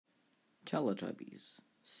Teletubbies,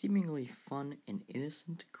 seemingly fun and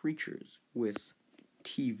innocent creatures with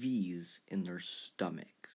TVs in their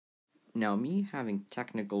stomachs. Now, me having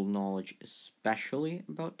technical knowledge, especially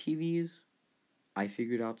about TVs, I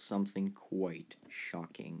figured out something quite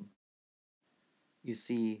shocking. You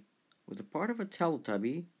see, with a part of a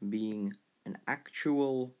Teletubby being an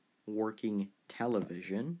actual working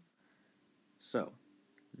television, so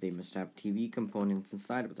they must have TV components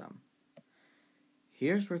inside of them.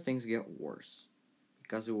 Here's where things get worse.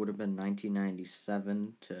 Because it would have been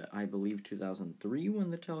 1997 to, I believe, 2003 when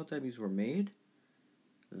the Teletubbies were made,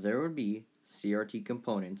 there would be CRT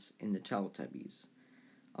components in the Teletubbies.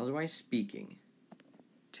 Otherwise speaking,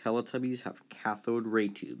 Teletubbies have cathode ray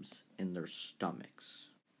tubes in their stomachs.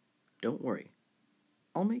 Don't worry,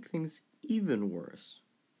 I'll make things even worse.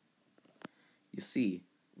 You see,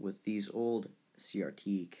 with these old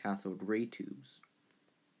CRT cathode ray tubes,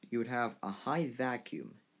 you would have a high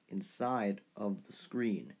vacuum inside of the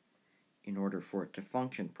screen in order for it to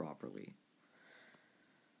function properly.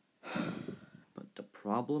 But the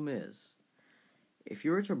problem is, if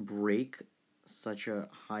you were to break such a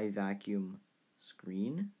high vacuum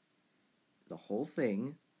screen, the whole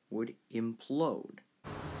thing would implode,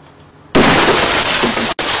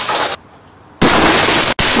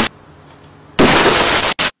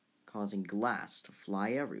 causing glass to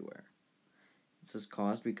fly everywhere. This is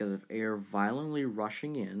caused because of air violently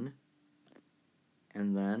rushing in,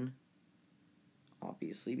 and then,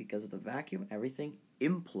 obviously, because of the vacuum, everything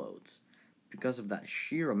implodes. Because of that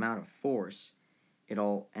sheer amount of force, it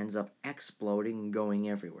all ends up exploding and going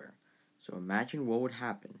everywhere. So imagine what would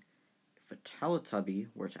happen if a Teletubby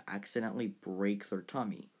were to accidentally break their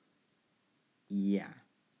tummy. Yeah,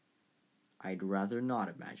 I'd rather not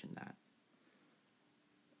imagine that.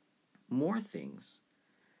 More things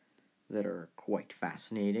that are quite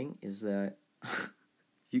fascinating is that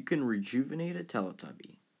you can rejuvenate a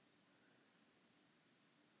Teletubby.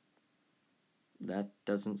 That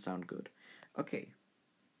doesn't sound good. Okay,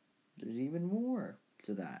 there's even more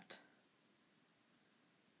to that.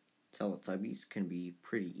 Teletubbies can be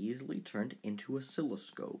pretty easily turned into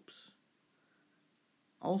oscilloscopes.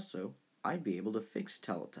 Also, I'd be able to fix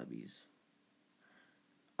Teletubbies.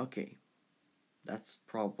 Okay, that's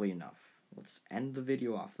probably enough. Let's end the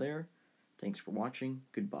video off there. Thanks for watching.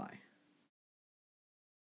 Goodbye.